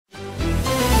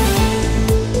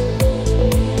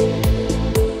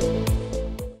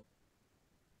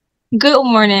Good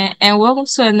morning, and welcome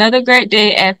to another great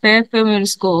day at Fairfield Middle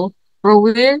School, where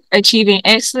we're achieving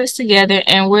excellence together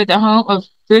and we're the home of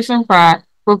Griffin Pride,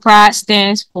 where pride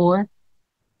stands for.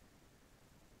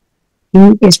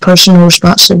 U is personal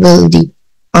responsibility.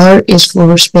 R is for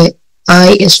respect.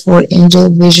 I is for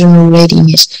individual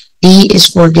readiness. D is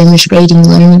for demonstrating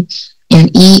learning.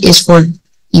 And E is for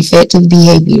effective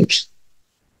behaviors.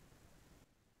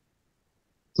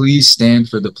 Please stand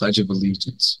for the Pledge of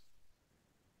Allegiance.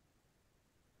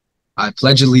 I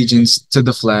pledge allegiance to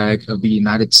the flag of the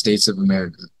United States of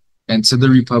America and to the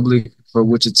republic for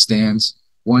which it stands,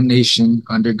 one nation,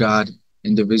 under God,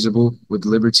 indivisible, with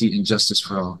liberty and justice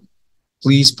for all.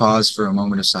 Please pause for a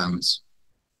moment of silence.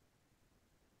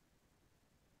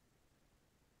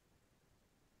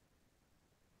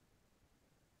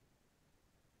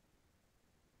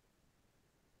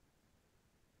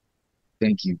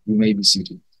 Thank you. You may be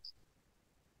seated.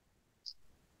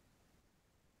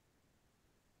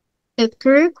 The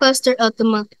career cluster of the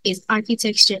month is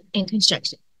architecture and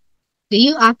construction. Do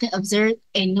you often observe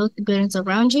and note the buildings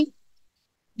around you?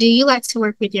 Do you like to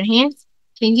work with your hands?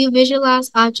 Can you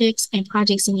visualize objects and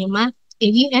projects in your mind?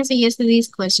 If you answer yes to these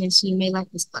questions, you may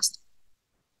like this cluster.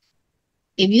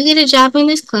 If you get a job in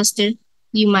this cluster,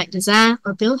 you might design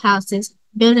or build houses,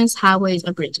 buildings, highways,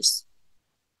 or bridges.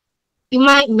 You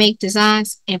might make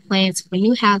designs and plans for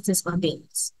new houses or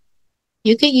buildings.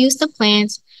 You could use the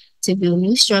plans to build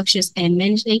new structures and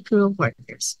manage a crew of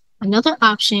workers. Another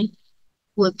option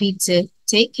would be to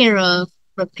take care of,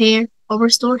 repair, or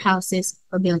restore houses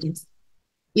or buildings.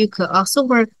 You could also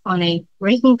work on a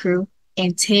wrecking crew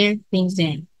and tear things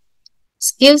down.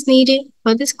 Skills needed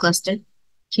for this cluster: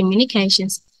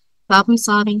 communications, problem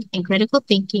solving and critical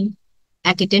thinking,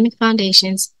 academic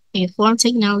foundations, informed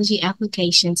technology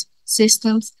applications,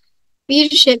 systems,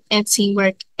 leadership and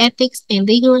teamwork, ethics and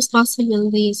legal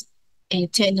responsibilities,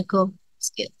 and technical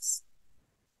skills.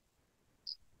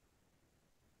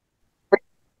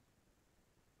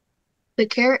 The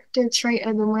character trait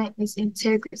of the month is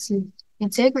integrity.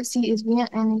 Integrity is being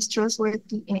honest,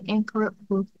 trustworthy, and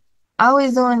incorruptible.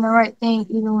 Always doing the right thing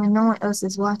even when no one else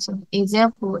is watching.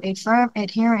 Example, a firm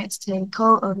adherence to a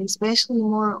code of especially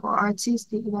moral or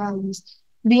artistic values.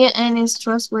 Being honest,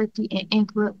 trustworthy, and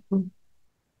incorruptible.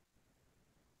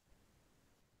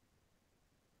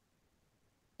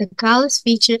 The college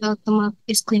feature of the month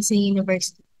is Clemson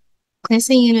University.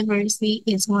 Clemson University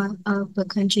is one of the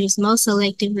country's most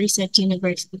selective research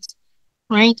universities,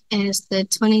 ranked as the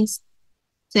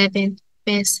 27th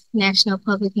best national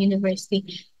public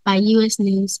university by U.S.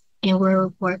 News and World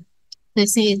Report.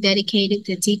 Clemson is dedicated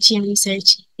to teaching,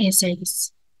 research, and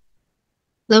service.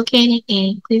 Located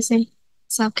in Clemson,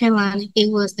 South Carolina, it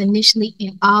was initially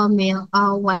an all-male,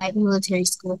 all-white military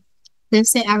school.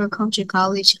 Clemson Agriculture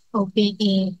College opened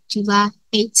in July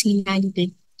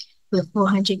 1893 with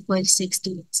 446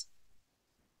 students.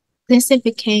 Clemson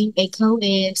became a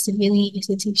co-ed civilian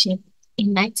institution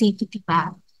in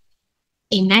 1955.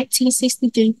 In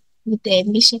 1963, with the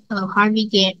admission of Harvey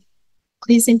Gantt,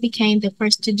 Clemson became the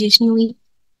first traditionally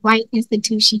white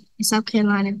institution in South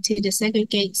Carolina to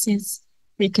desegregate since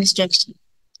Reconstruction.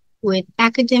 With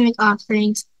academic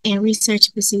offerings and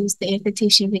research pursuits, the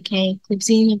institution became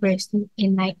Clemson University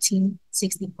in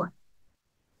 1964.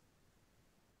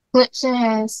 Clemson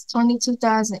has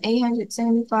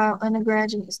 22,875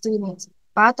 undergraduate students,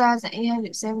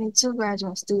 5,872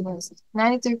 graduate students,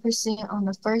 93% on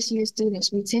the first-year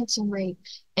students retention rate,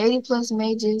 80 plus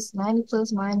majors, 90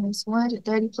 plus minors,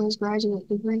 130 plus graduate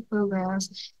degree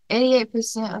programs,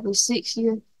 88% of the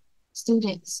six-year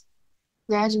students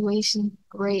graduation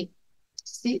rate,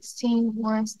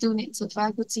 16:1 student to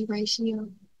faculty ratio.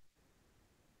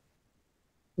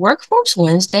 Workforce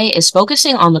Wednesday is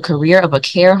focusing on the career of a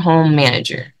care home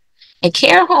manager. A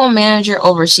care home manager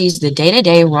oversees the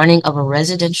day-to-day running of a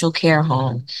residential care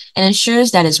home and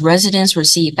ensures that its residents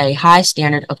receive a high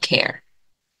standard of care.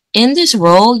 In this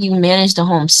role, you manage the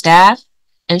home staff,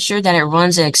 ensure that it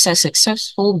runs a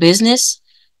successful business,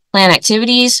 plan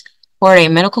activities,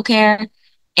 coordinate medical care,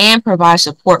 and provide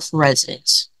support for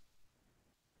residents.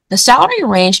 The salary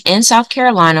range in South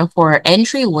Carolina for an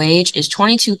entry wage is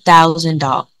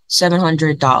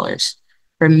 $22,700.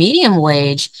 For medium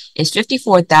wage is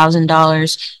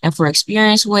 $54,000, and for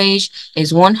experienced wage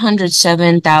is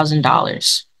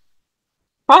 $107,000.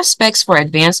 Prospects for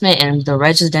advancement in the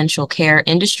residential care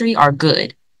industry are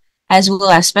good, as well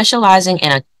as specializing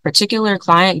in a particular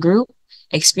client group.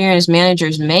 Experienced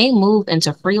managers may move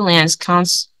into freelance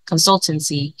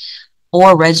consultancy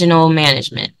or regional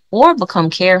management, or become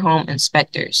care home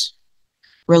inspectors.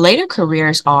 Related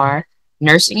careers are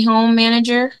nursing home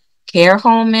manager, care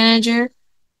home manager,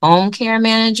 home care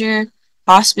manager,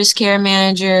 hospice care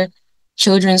manager,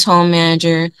 children's home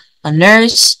manager, a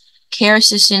nurse, care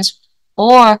assistant,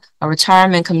 or a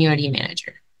retirement community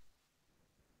manager.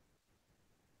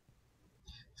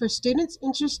 For students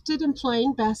interested in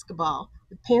playing basketball,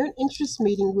 the parent interest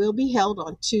meeting will be held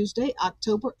on Tuesday,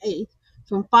 October 8th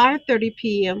from 5:30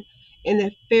 p.m. in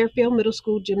the Fairfield Middle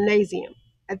School gymnasium.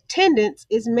 Attendance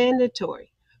is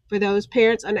mandatory. For those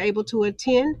parents unable to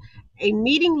attend, a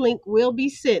meeting link will be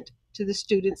sent to the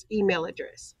student's email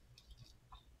address.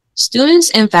 Students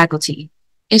and faculty,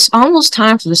 it's almost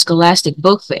time for the Scholastic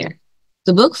Book Fair.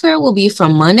 The book fair will be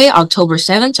from Monday, October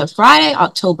 7th to Friday,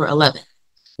 October 11th,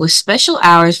 with special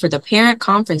hours for the parent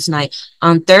conference night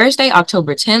on Thursday,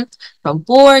 October 10th from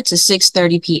 4 to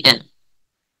 6:30 p.m.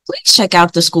 Please check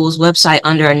out the school's website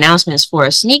under announcements for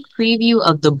a sneak preview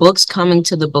of the books coming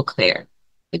to the book fair.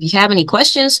 If you have any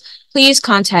questions, please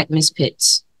contact Ms.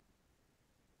 Pitts.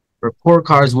 Report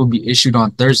cards will be issued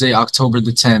on Thursday, October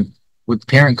the 10th, with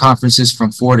parent conferences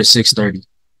from 4 to 6:30.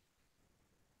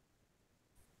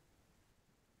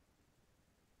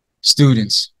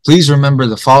 Students, please remember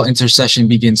the fall intersession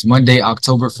begins Monday,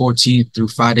 October 14th through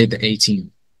Friday the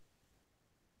 18th.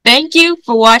 Thank you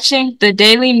for watching the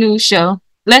Daily News Show.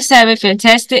 Let's have a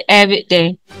fantastic Avid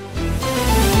day.